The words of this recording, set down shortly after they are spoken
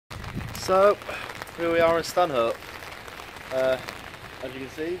So, here we are in Stanhope. As you can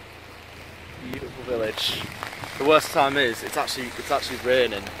see, beautiful village. The worst time is, it's actually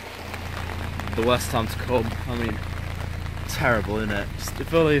raining. The worst time to come. I mean, terrible, isn't it?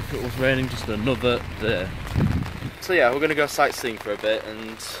 If only if it was raining just another day. So yeah, we're going to go sightseeing for a bit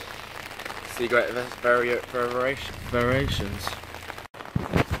and see great variations.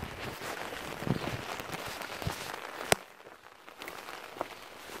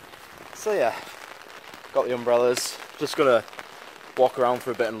 So yeah, got the umbrellas. Just gonna walk around for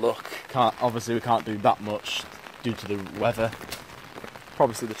a bit and look. Obviously we can't do that much due to the weather.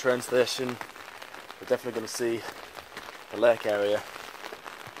 Probably see the train station. We're definitely gonna see the lake area.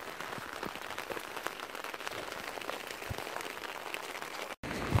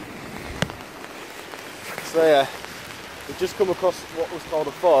 So yeah, we've just come across what was called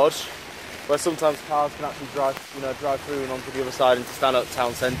a forge, where sometimes cars can actually drive through and onto the other side into Stanhope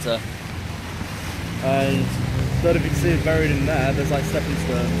town centre. And instead of you can see it buried in there's like stepping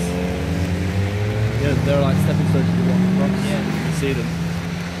stones. Yeah, there are like stepping stones you can walk across. Yeah, you can see them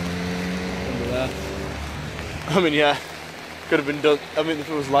under there. I mean, yeah, could have been done. I mean,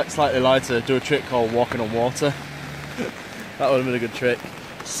 if it was like slightly lighter, do a trick called walking on water. That would have been a good trick.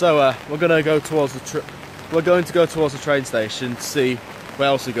 So we're gonna go towards the train station to see where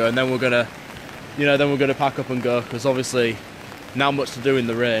else we go, and then we're gonna, pack up and go, because obviously not much to do in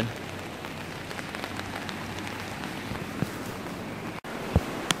the rain.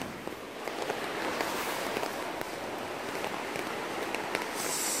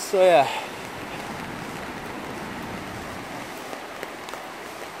 So yeah.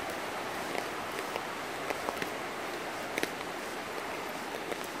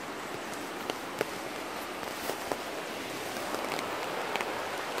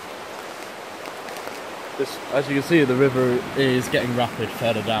 As you can see, the river is getting rapid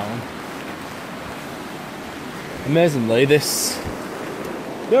further down. Amazingly, this...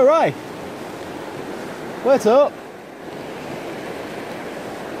 You're right! Wait up!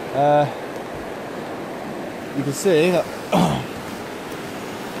 You can see that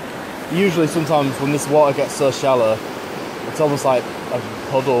usually sometimes when this water gets so shallow, it's almost like a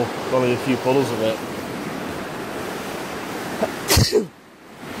puddle, only a few puddles of it.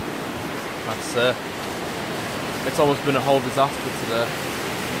 That's it's almost been a whole disaster today.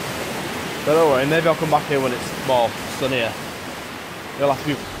 But don't worry, maybe I'll come back here when it's more sunnier. I'll have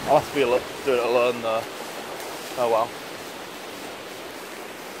to be doing it alone though. Oh well.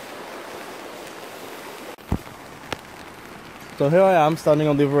 So here I am, standing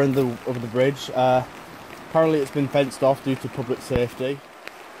on the other end of the bridge. Apparently it's been fenced off due to public safety.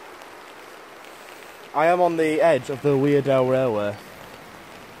 I am on the edge of the Weardale railway.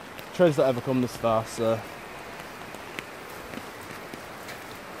 Trains don't ever come this far, so...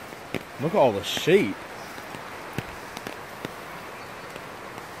 Look at all the sheep.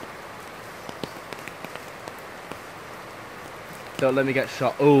 Don't let me get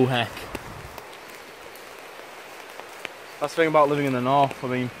shot. Oh heck. That's the thing about living in the north. I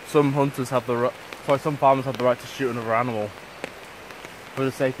mean, some farmers have the right to shoot another animal for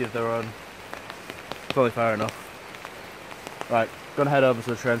the safety of their own. It's only fair enough. Right, gonna head over to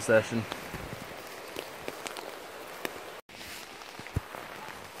the train station.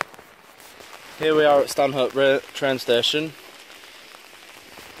 Here we are at Stanhope train station,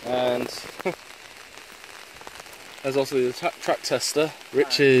 and there's also the track tester.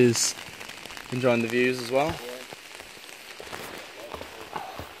 Rich is enjoying the views as well.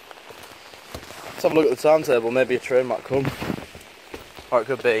 Let's have a look at the timetable, maybe a train might come. Or it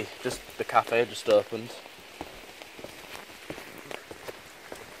could be just the cafe just opened.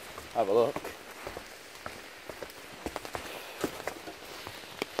 Have a look.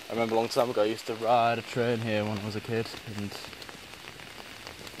 I remember a long time ago I used to ride a train here when I was a kid, and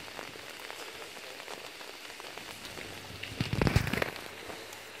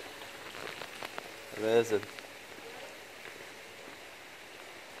amazing.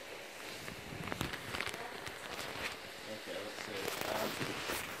 Okay, let's see.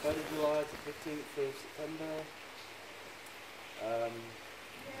 3rd of July to 15th of September.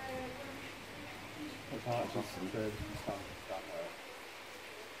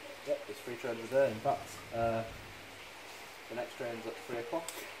 Yep, there's 3 trains a day. In fact, the next train's at 3 o'clock.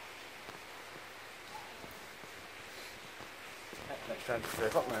 Next train's at 3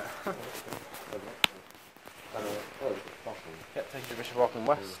 o'clock, mate. Yep, taking to Bishop Auckland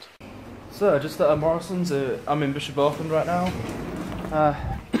West. So, just at Morrison's, I'm in Bishop Auckland right now.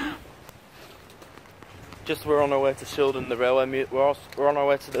 We're on our way to Shildon, the railway. We're on our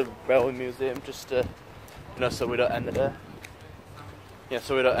way to the railway museum, just to, so we don't end the day. yeah,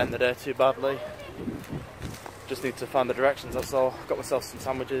 so we don't end the day too badly. Just need to find the directions, that's all. Got myself some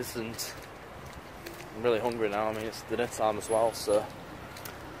sandwiches and I'm really hungry now. I mean, it's dinner time as well, so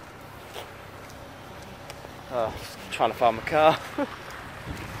just trying to find my car. I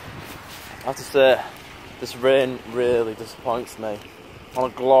have to say, this rain really disappoints me. On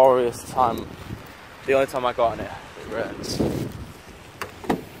a glorious time, the only time I got in it, it rains.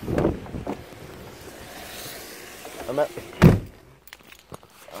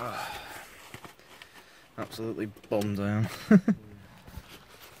 Absolutely bummed I am.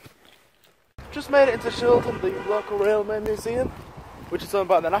 Just made it into Shildon, the local railway museum, which is owned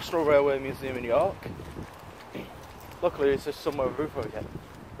by the National Railway Museum in York. Luckily it's just somewhere with a roof over your head.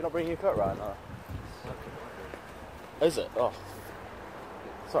 You're not bringing your coat right now? Is it? Oh.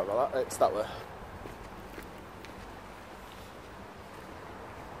 Sorry about that, it's that way.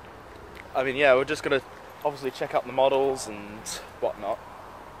 I mean, yeah, we're just going to obviously check out the models and whatnot.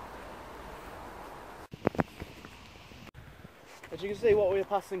 As you can see, what we're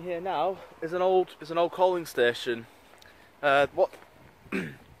passing here now is an old coaling station. What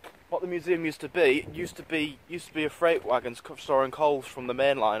the museum used to be a freight wagon storing coals from the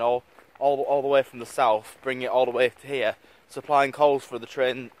main line all the way from the south, bringing it all the way to here, supplying coals for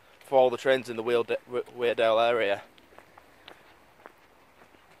all the trains in the Weardale area.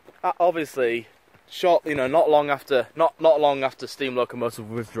 Obviously, not long after steam locomotive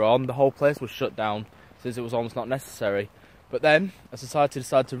were withdrawn, the whole place was shut down since it was almost not necessary. But then a society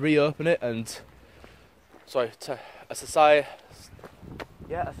decided to reopen it, and a society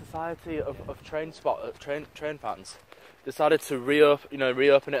of train fans decided to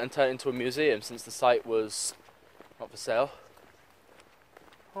reopen it and turn it into a museum since the site was not for sale.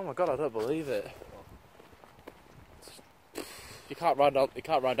 Oh my god, I don't believe it. You can't ride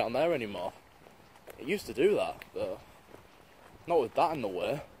down there anymore. It used to do that, but not with that in the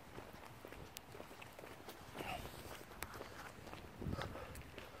way.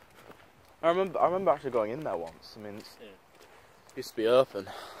 I remember actually going in there once. I mean, it used to be open.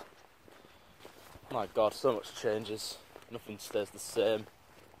 My god, so much changes. Nothing stays the same.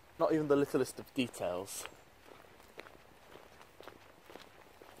 Not even the littlest of details.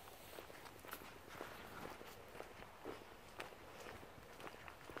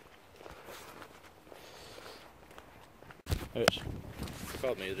 Rich,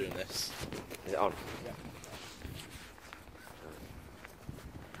 record me, you're doing this. Is it on? Yeah.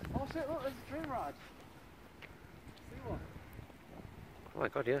 Oh shit, look, there's a train ride. See one? Oh my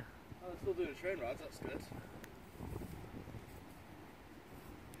god, yeah. Oh, they're still doing train rides, that's good.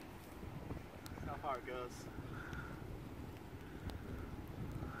 That's how far it goes.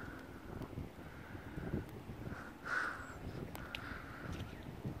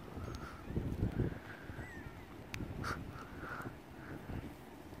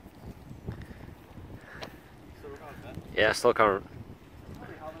 Yeah, still current.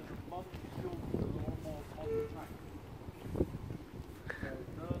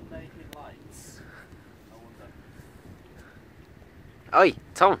 Oi,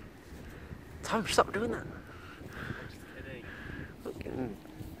 Tom! Tom, stop doing that! Fucking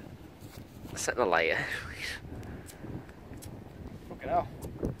set the light. Fucking hell.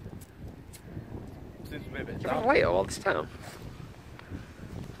 Seems to be a bit You've damp. been away all this time.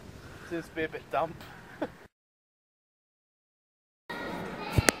 Seems to be a bit damp.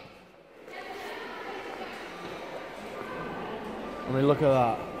 I mean, look at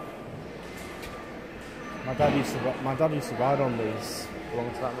that. My dad used to ride on these a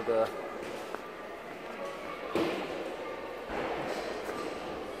long time ago.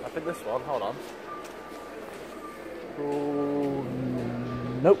 I think this one. Hold on. Oh,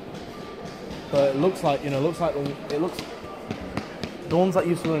 nope. But it looks like the ones that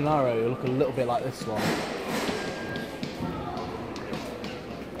used to run in our area look a little bit like this one.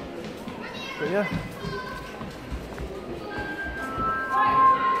 But yeah.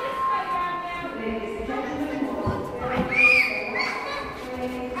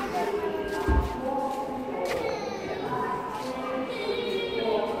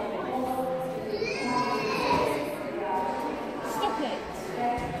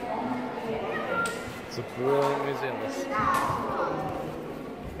 It's a brilliant museum, this.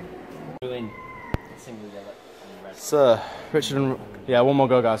 So, Richard and... Yeah, one more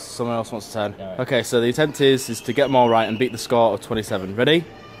go, guys. Someone else wants to turn. Yeah, right. Okay, so the attempt is to get them all right and beat the score of 27. Ready?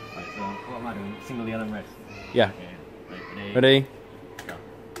 Right, so what am I doing? Single, yellow and red? Yeah. Okay, right, Ready? Go.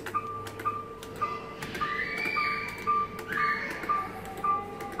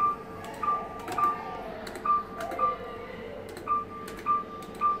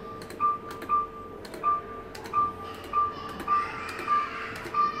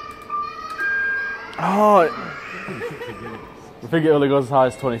 Oh, I think it only goes as high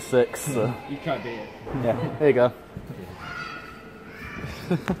as 26. So. You can't beat it. Yeah, there you go.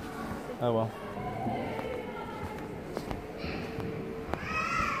 Oh well.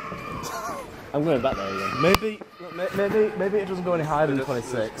 I'm going back there again. Maybe it doesn't go any higher than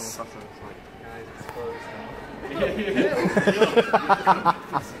 26.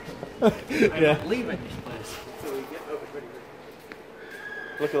 Yeah. Leaving this place.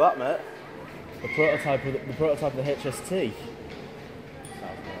 Look at that, mate. The prototype of the HST.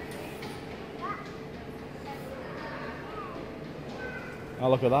 Oh,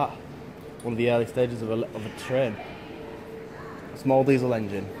 look at that. One of the early stages of a train. A small diesel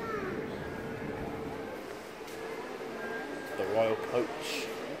engine. The Royal Coach.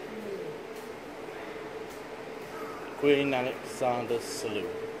 Queen Alexander's Saloon.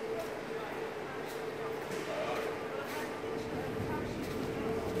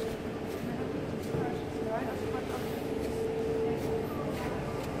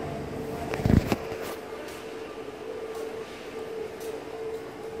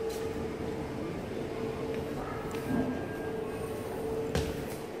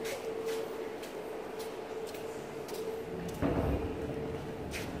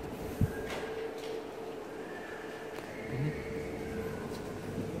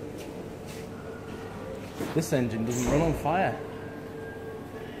 This engine doesn't run on fire.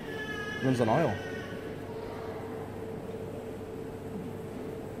 It runs on oil.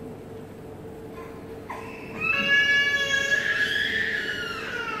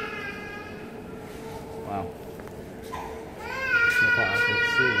 Wow.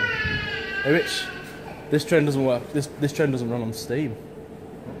 Hey Rich, this train doesn't work. This train doesn't run on steam.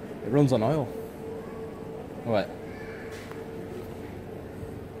 It runs on oil. Oh, wait.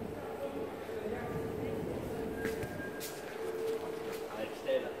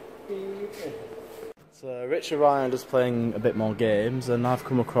 So Rich and Ryan are just playing a bit more games, and I've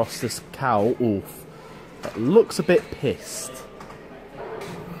come across this cow, Ulf, that looks a bit pissed.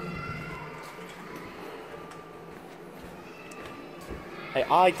 Hey,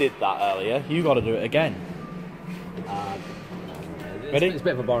 I did that earlier. You got to do it again. Ready? It's a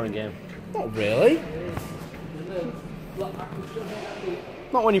bit of a boring game. Not really.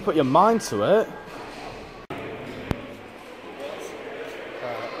 Not when you put your mind to it.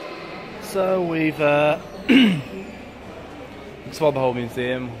 So we've explored the whole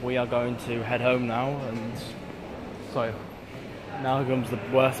museum. We are going to head home now, and so now comes the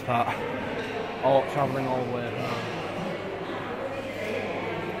worst part. Travelling all the way home.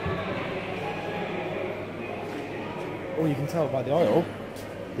 Oh, you can tell by the oil.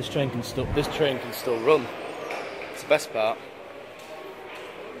 This train can still run. It's the best part.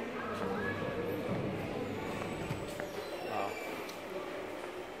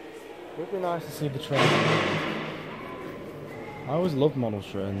 It would be nice to see the train. I always loved model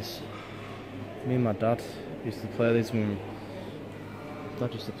trains. Me and my dad used to play these when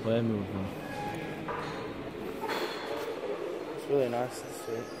Dad used to play me with them. It's really nice to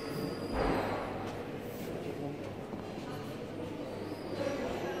see.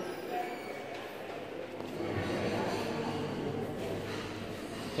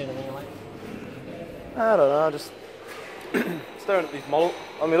 I don't know, just staring at these model.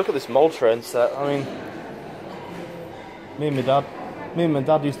 I mean, look at this model train set. I mean, me and my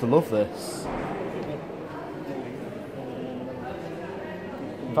dad used to love this.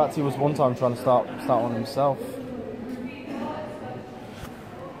 In fact, he was one time trying to start one himself.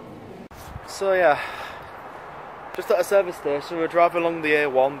 So yeah, just at a service station, we're driving along the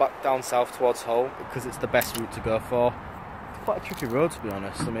A1 back down south towards Hull because it's the best route to go for. It's quite a tricky road, to be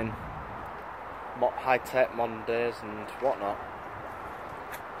honest. I mean, high-tech, modern days and whatnot.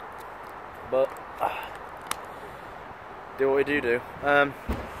 But do what we do.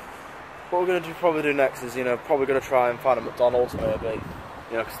 What we're going to probably do next is, probably going to try and find a McDonald's maybe.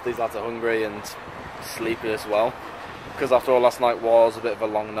 Because these lads are hungry and sleepy as well. Because after all, last night was a bit of a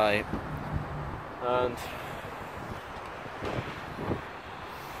long night. And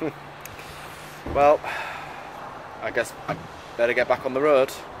well, I guess I better get back on the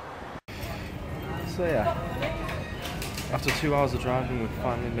road. So yeah, after 2 hours of driving, we've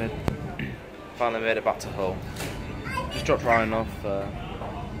finally made it back to Hull. Just dropped Ryan off.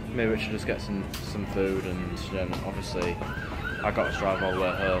 Maybe we should just get some food, and then obviously I got to drive all the way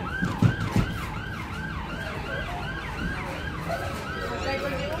home.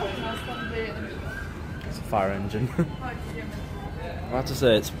 It's a fire engine. I have to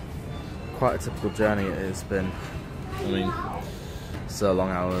say it's quite a typical journey it has been. I mean, so long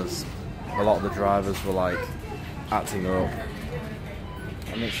hours. A lot of the drivers were like acting up.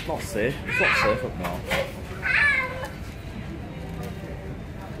 I mean, it's not safe. It's not safe up north.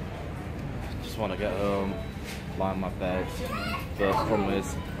 Just want to get home, lie in my bed. The problem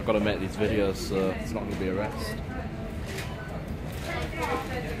is, I've got to make these videos, so it's not going to be a rest.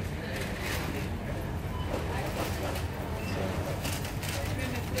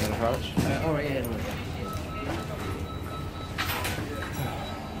 So, want a crouch? Alright, yeah.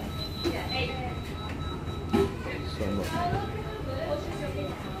 So much.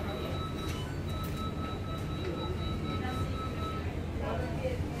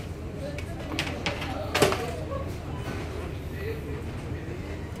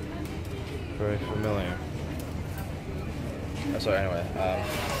 Very familiar. So anyway,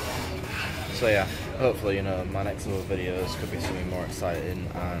 so yeah, hopefully, you know, my next little videos could be something more exciting,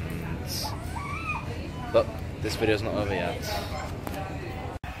 but this video's not over yet.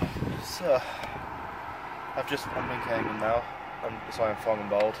 So, I'm in Cayman now. I'm Fong and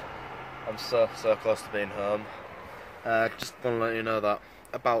Bold. I'm so close to being home. Just want to let you know that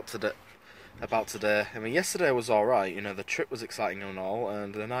about today. I mean, yesterday was all right. You know, the trip was exciting and all,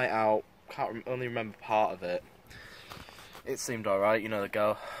 and the night out, only remember part of it. It seemed all right. You know,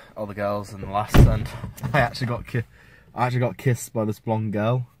 all the girls and the lass, and I actually got kissed by this blonde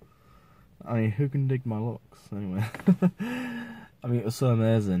girl. I mean, who can dig my looks anyway? I mean, it was so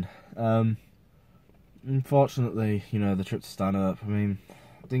amazing. Unfortunately, you know, the trip to stand-up, I mean,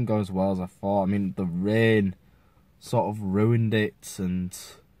 it didn't go as well as I thought. I mean, the rain sort of ruined it,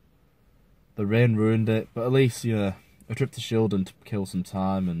 but at least, you know, a trip to Shildon to kill some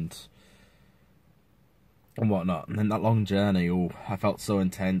time and whatnot. And then that long journey, I felt so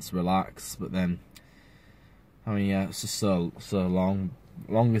intense, relaxed, but then, I mean, yeah, it's just so long.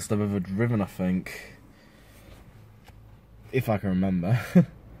 Longest I've ever driven, I think, if I can remember.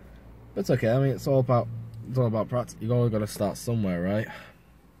 But it's okay. I mean, it's all about practice. You all got to start somewhere, right?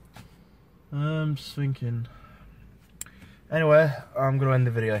 I'm just thinking. Anyway, I'm gonna end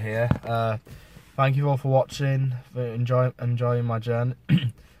the video here. Thank you all for watching, for enjoying my journey.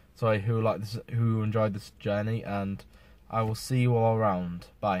 Sorry, who enjoyed this journey, and I will see you all around.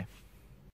 Bye.